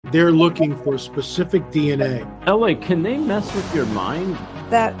they're looking for specific DNA. LA, can they mess with your mind?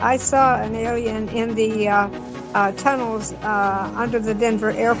 That I saw an alien in the tunnels under the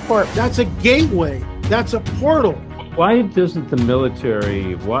Denver airport. That's a gateway. That's a portal. Why doesn't the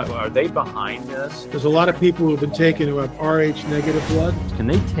military, what are they behind this? There's a lot of people who have been taken who have Rh negative blood. Can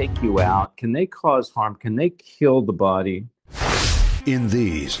they take you out? Can they cause harm? Can they kill the body? In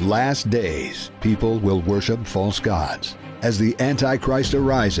these last days, people will worship false gods. As the Antichrist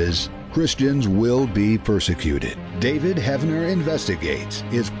arises, Christians will be persecuted. David Heavener Investigates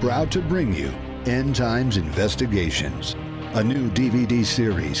is proud to bring you End Times Investigations, a new DVD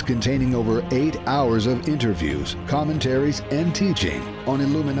series containing over 8 hours of interviews, commentaries, and teaching on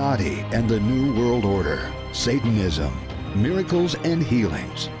Illuminati and the New World Order, Satanism, miracles and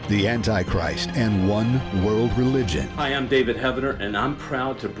healings, the Antichrist, and one world religion. Hi, I'm David Heavener, and I'm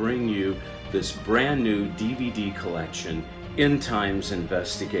proud to bring you this brand new DVD collection, End Times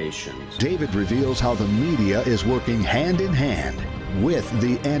Investigations. David reveals how the media is working hand in hand with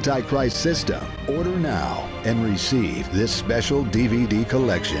the Antichrist system. Order now and receive this special DVD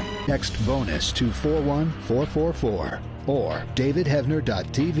collection. Text BONUS to 41444 or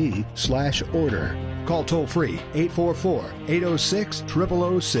davidheavener.tv/order. Call toll free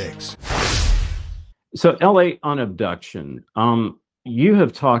 844-806-0006. So, LA, on abduction, you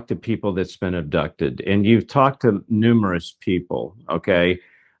have talked to people that's been abducted, and you've talked to numerous people, okay?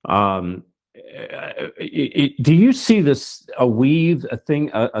 Do you see this,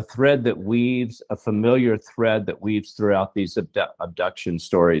 a thread that weaves, a familiar thread that weaves throughout these abduction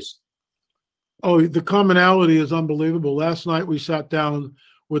stories? Oh, the commonality is unbelievable. Last night we sat down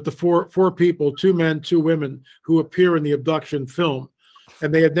with the four people, 2 men, 2 women, who appear in the abduction film,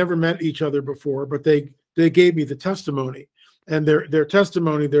 and they had never met each other before, but they gave me the testimony. And their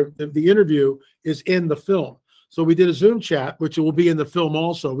testimony, the interview is in the film. So we did a Zoom chat, which will be in the film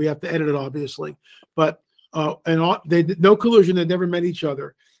also. We have to edit it, obviously. But they did no collusion. They never met each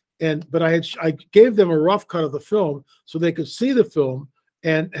other. But I gave them a rough cut of the film so they could see the film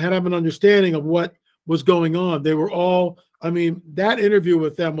and have an understanding of what was going on. They were all, I mean, that interview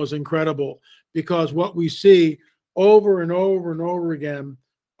with them was incredible, because what we see over and over and over again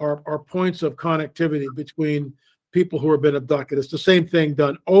are points of connectivity between people who have been abducted. It's the same thing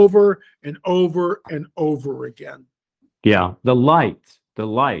done over and over and over again. Yeah, the light,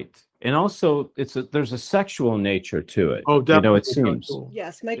 and also there's a sexual nature to it. Oh, definitely. It seems.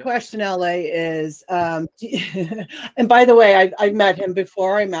 Yes, my question, LA, is, and by the way, I've met him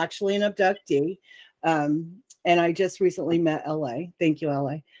before. I'm actually an abductee, and I just recently met LA. Thank you,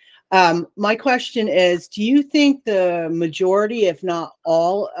 LA. My question is, do you think the majority, if not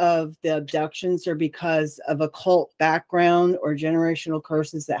all, of the abductions are because of occult background or generational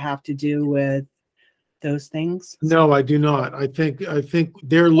curses that have to do with those things? No, I do not. I think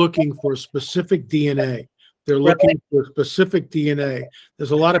they're looking for specific DNA. They're looking for specific DNA.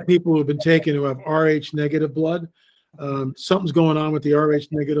 There's a lot of people who have been taken who have Rh negative blood. Something's going on with the Rh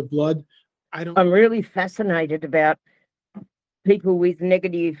negative blood. I'm really fascinated about people with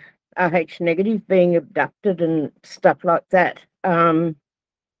negative Rh negative being abducted and stuff like that. And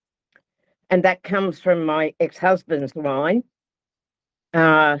that comes from my ex-husband's line.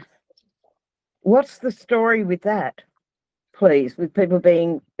 What's the story with that, please, with people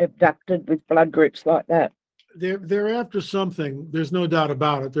being abducted with blood groups like that? They're after something. There's no doubt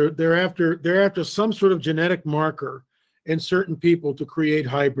about it. They're after some sort of genetic marker in certain people to create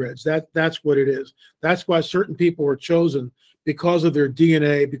hybrids. That's what it is. That's why certain people are chosen, because of their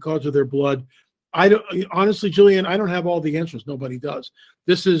DNA, because of their blood. Honestly, Julian, I don't have all the answers. Nobody does.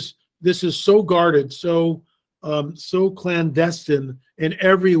 This is so guarded, so clandestine in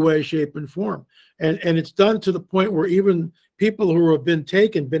every way, shape, and form. And it's done to the point where even people who have been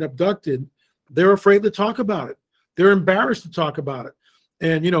abducted, they're afraid to talk about it. They're embarrassed to talk about it.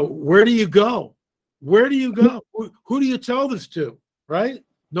 And, where do you go? Where do you go? Who do you tell this to, right?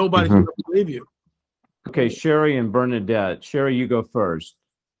 Nobody's going to believe you. Okay, Sherry and Bernadette. Sherry, you go first.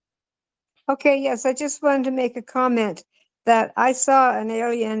 Okay, yes, I just wanted to make a comment that I saw an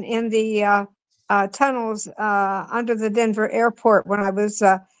alien in the tunnels under the Denver airport when I was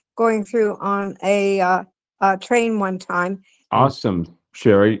going through on a train one time. Awesome,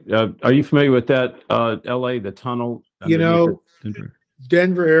 Sherry. Are you familiar with that, LA, the tunnel?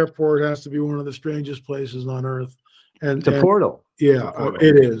 Denver airport has to be one of the strangest places on earth. And it's a portal. Yeah,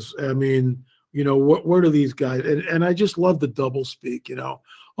 it is. I mean, what are these guys? And I just love the double speak,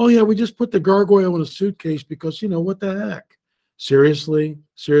 Oh yeah, we just put the gargoyle in a suitcase because, what the heck? Seriously,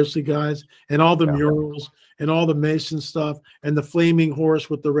 guys? And all the murals and all the Mason stuff and the flaming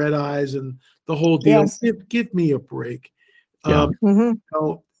horse with the red eyes and the whole deal. Yes. Give me a break. Yeah.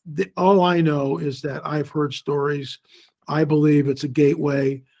 all I know is that I've heard stories. I believe it's a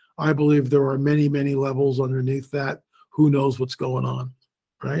gateway. I believe there are many, many levels underneath that. Who knows what's going on,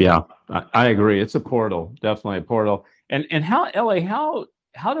 right? Yeah, I agree. It's a portal, definitely a portal. And how, LA,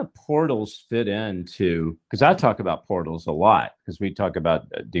 how do portals fit into, because I talk about portals a lot, because we talk about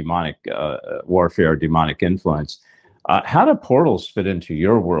demonic warfare, demonic influence. How do portals fit into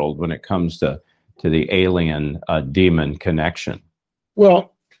your world when it comes to the alien demon connection?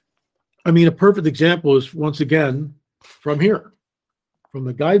 Well, I mean, a perfect example is, once again, from here, from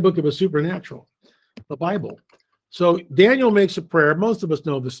the guidebook of a supernatural, the Bible. So Daniel makes a prayer. Most of us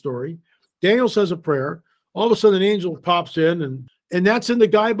know the story. Daniel says a prayer. All of a sudden, an angel pops in, and that's in the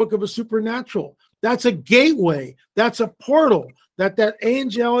guidebook of a supernatural. That's a gateway. That's a portal that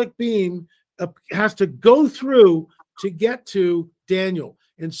angelic being has to go through to get to Daniel.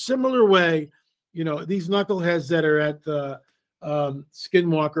 In similar way, you know, these knuckleheads that are at the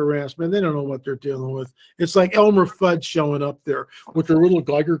Skinwalker Ranch, man, they don't know what they're dealing with. It's like Elmer Fudd showing up there with their little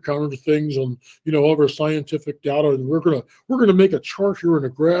Geiger counter things and, you know, all of our scientific data, and we're gonna make a chart here and a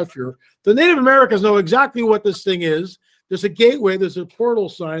graph here. The Native Americans know exactly what this thing is. There's a gateway, there's a portal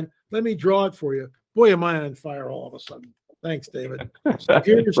sign. Let me draw it for you. Boy, am I on fire all of a sudden. Thanks, David. So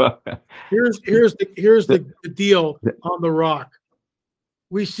here's the deal on the rock.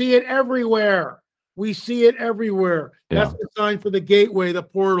 We see it everywhere. We see it everywhere. That's the sign for the gateway, the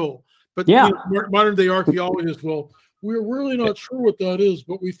portal. But you know, modern day archaeologists we're really not sure what that is,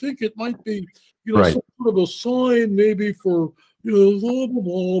 but we think it might be, you know, some sort of a sign maybe for, you know, blah, blah,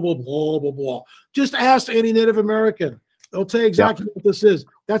 blah, blah, blah, blah, blah. Just ask any Native American. They'll tell you exactly what this is.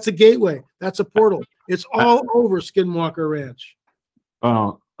 That's a gateway. That's a portal. It's all over Skinwalker Ranch.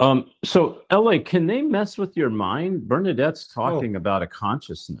 So LA, can they mess with your mind? Bernadette's talking about a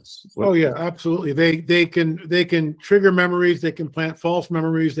consciousnness. Oh yeah, absolutely. They can trigger memories. They can plant false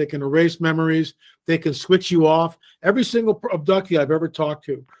memories. They can erase memories. They can switch you off. Every single abductee I've ever talked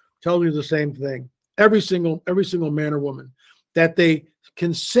to tells me the same thing. Every single man or woman, that they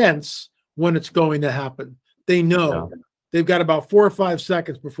can sense when it's going to happen. They know. Yeah. They've got about 4 or 5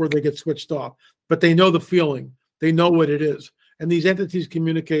 seconds before they get switched off, but they know the feeling. They know what it is. And these entities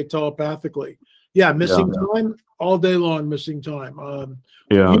communicate telepathically. Yeah, missing time all day long. Missing time.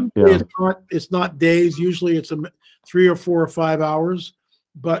 It's not days. Usually, it's 3 or 4 or 5 hours.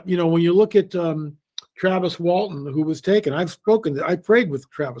 But you know, when you look at Travis Walton, who was taken, I prayed with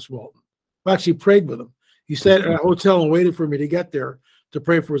Travis Walton. I actually prayed with him. He sat at a hotel and waited for me to get there to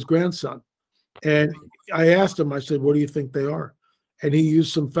pray for his grandson. And I asked him. I said, "What do you think they are?" And he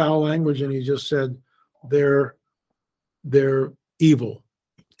used some foul language, and he just said, "They're evil,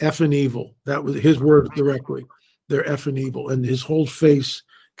 effing evil." That was his words directly. They're effing evil. And his whole face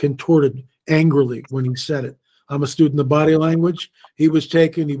contorted angrily when he said it. I'm a student of body language. He was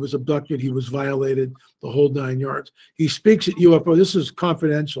taken, he was abducted, he was violated, the whole 9 yards. He speaks at UFO, this is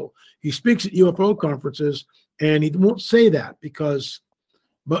confidential. He speaks at UFO conferences, and he won't say that because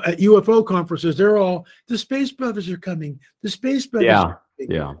but at UFO conferences, they're all, the Space Brothers are coming. The Space Brothers are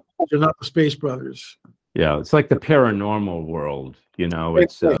coming. They're not the Space Brothers. Yeah, it's like the paranormal world, you know.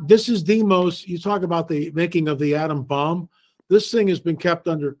 It's this is the most, you talk about the making of the atom bomb. This thing has been kept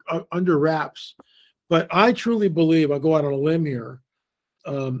under wraps. But I truly believe, I'll go out on a limb here,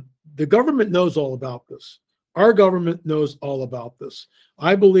 the government knows all about this. Our government knows all about this.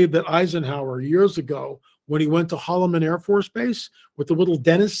 I believe that Eisenhower, years ago, when he went to Holloman Air Force Base with the little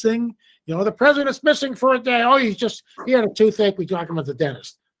dentist thing, you know, the president's missing for a day. Oh, he had a toothache. We talking about the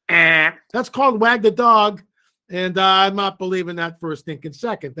dentist. That's called wag the dog. And I'm not believing that for a stinking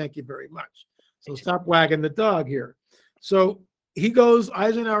second. Thank you very much. So stop wagging the dog here. So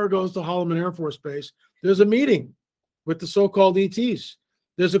Eisenhower goes to Holloman Air Force Base. There's a meeting with the so-called ETs.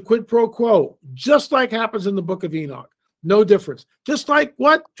 There's a quid pro quo, just like happens in the Book of Enoch. No difference. Just like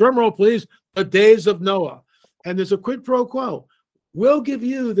what? Drum roll, please. The days of Noah. And there's a quid pro quo. We'll give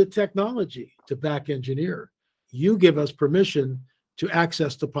you the technology to back engineer. You give us permission to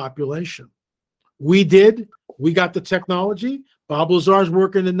access the population. We did. We got the technology. Bob Lazar's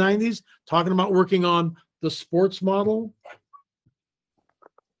working in the 90s, talking about working on the sports model.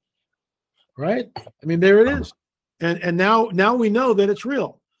 Right? I mean, there it is. And now we know that it's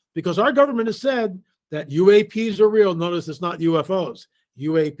real because our government has said that UAPs are real. Notice it's not UFOs,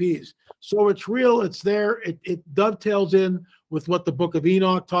 UAPs. So it's real. It's there. It dovetails in with what the Book of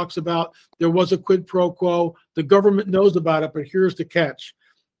Enoch talks about. There was a quid pro quo. The government knows about it, but here's the catch.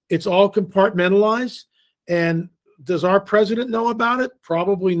 It's all compartmentalized. And does our president know about it?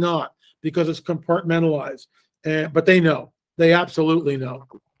 Probably not, because it's compartmentalized. But they know. They absolutely know.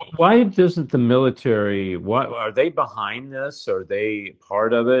 Why doesn't the military, what are they behind this? Are they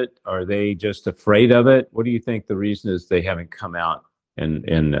part of it? Are they just afraid of it? What do you think the reason is they haven't come out and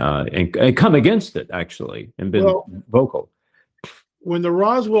come against it actually and been Well, vocal? when the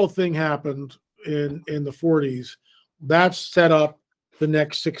Roswell thing happened in the 40s, that set up the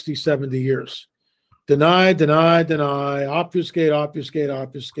next 60, 70 years. Deny, deny, deny, obfuscate, obfuscate,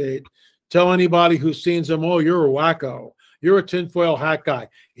 obfuscate. Tell anybody who's seen them, oh, you're a wacko. You're a tinfoil hat guy.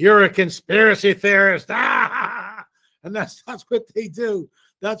 You're a conspiracy theorist. Ah! And that's what they do.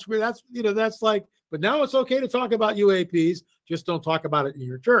 That's like, but now it's okay to talk about UAPs. Just don't talk about it in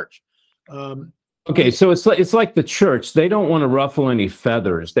your church. Okay, so it's like the church. They don't want to ruffle any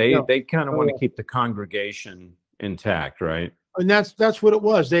feathers. They kind of want to no. keep the congregation intact, right? And that's what it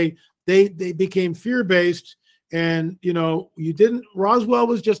was. They became fear-based, and Roswell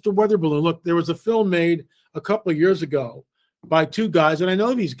was just a weather balloon. Look, there was a film made a couple of years ago by two guys, and I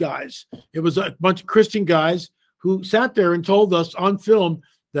know these guys. It was a bunch of Christian guys who sat there and told us on film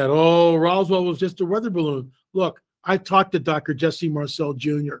that, oh, Roswell was just a weather balloon. Look, I talked to Dr. Jesse Marcel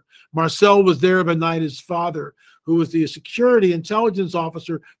Jr. Marcel was there the night his father, who was the security intelligence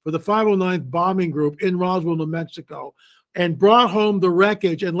officer for the 509th Bombing Group in Roswell, New Mexico, and brought home the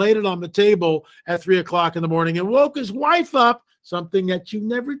wreckage and laid it on the table at 3 o'clock in the morning and woke his wife up, something that you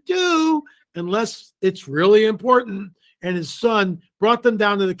never do unless it's really important. And his son brought them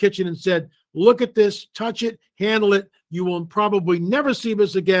down to the kitchen and said, look at this, touch it, handle it. You will probably never see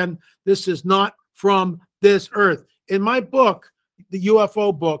this again. This is not from this earth. In my book, the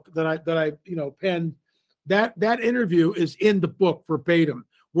UFO book that I penned, that interview is in the book verbatim,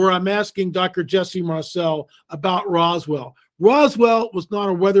 where I'm asking Dr. Jesse Marcel about Roswell. Roswell was not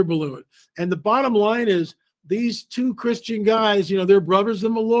a weather balloon. And the bottom line is these two Christian guys, they're brothers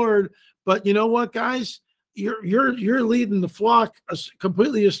in the Lord, but you know what, guys? You're leading the flock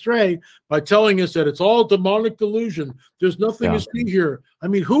completely astray by telling us that it's all demonic delusion. There's nothing to see here. I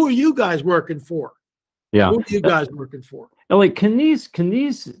mean, who are you guys working for? Yeah. Who are you guys working for? Like, can these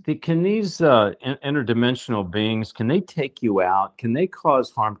interdimensional beings, can they take you out? Can they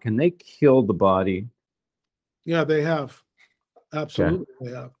cause harm? Can they kill the body? Yeah, they have. Absolutely,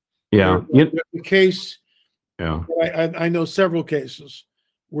 they have. Yeah. The case. Yeah. I know several cases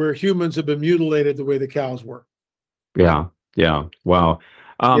where humans have been mutilated the way the cows were. Yeah. Yeah. Wow.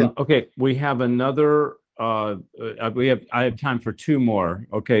 Okay. We have another. I have time for two more.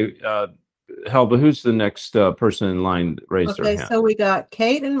 Okay. Helba, who's the next person in line? Raise their hand. So we got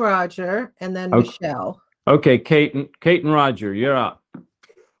Kate and Roger, and then Michelle. Okay, Kate and Roger, you're up.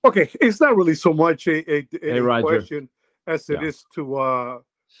 Okay, it's not really so much a question as it is to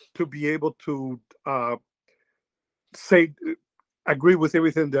be able to agree with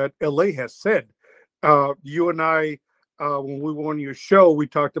everything that LA has said. You and I, when we were on your show, we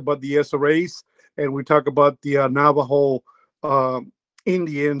talked about the SRAs and we talked about the Navajo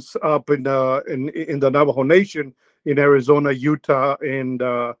Indians up in the Navajo Nation in Arizona, Utah, and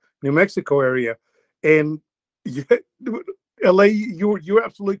New Mexico area. And LA, you're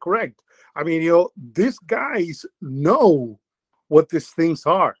absolutely correct. I mean, these guys know what these things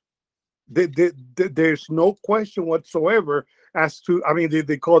are. There's no question whatsoever as to, I mean,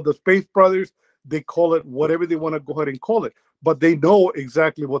 they call it the Space Brothers. They call it whatever they want to go ahead and call it, but they know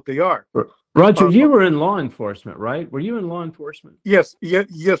exactly what they are. Roger, you were in law enforcement, right? Were you in law enforcement? Yes,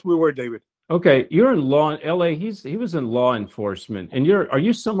 we were, David. Okay, you're in LA. He was in law enforcement, and are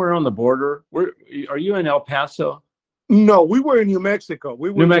you somewhere on the border? Are you in El Paso? No, we were in New Mexico. We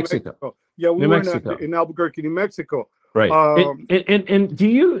were New Mexico. Yeah, we were in Albuquerque, New Mexico. Right. And do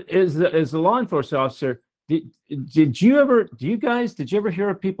you, as the law enforcement officer, did you ever hear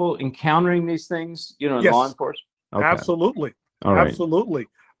of people encountering these things? In yes, law enforcement. Okay. Absolutely. All right. Absolutely.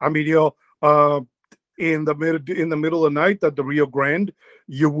 I mean, in the middle of the night at the Rio Grande,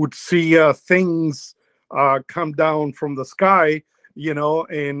 you would see things come down from the sky, and all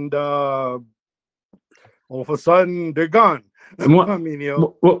of a sudden they're gone. I mean,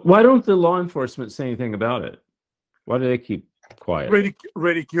 why don't the law enforcement say anything about it? Why do they keep quiet?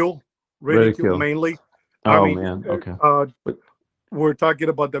 Ridicule mainly. Oh, man. Okay. We're talking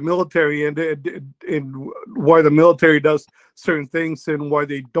about the military and why the military does certain things and why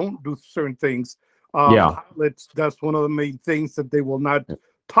they don't do certain things. That's one of the main things that they will not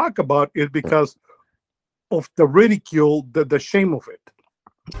talk about, is because of the ridicule, the shame of it.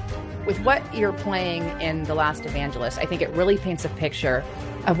 With what you're playing in The Last Evangelist, I think it really paints a picture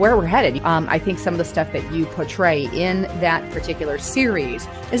of where we're headed. I think some of the stuff that you portray in that particular series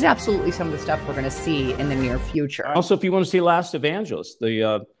is absolutely some of the stuff we're going to see in the near future. Also, if you want to see Last Evangelist,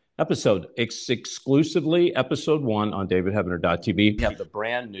 the episode. It's exclusively episode 1 on davidheavener.tv. We have the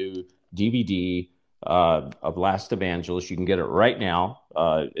brand new DVD of Last Evangelist. You can get it right now.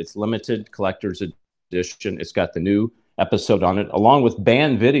 It's limited collector's edition. It's got the new episode on it, along with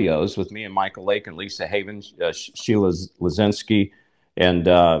band videos with me and Michael Lake and Lisa Haven, Sheila Lazinski, and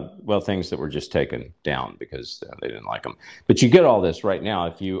well, things that were just taken down because they didn't like them. But you get all this right now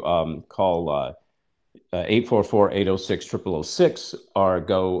if you call 844-806-0006 or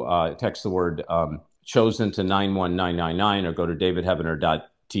go text the word chosen to 91999 or go to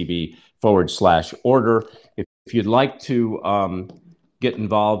davidheavener.tv/order. If you'd like to get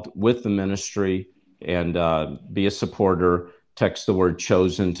involved with the ministry and be a supporter, text the word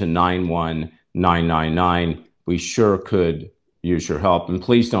chosen to 91999. We sure could use your help. And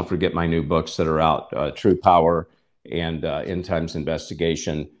please don't forget my new books that are out, True Power and End Times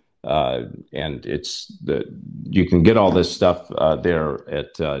Investigation. And you can get all this stuff there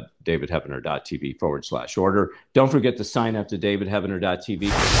at davidheavener.tv/order. Don't forget to sign up to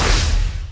davidheavener.tv.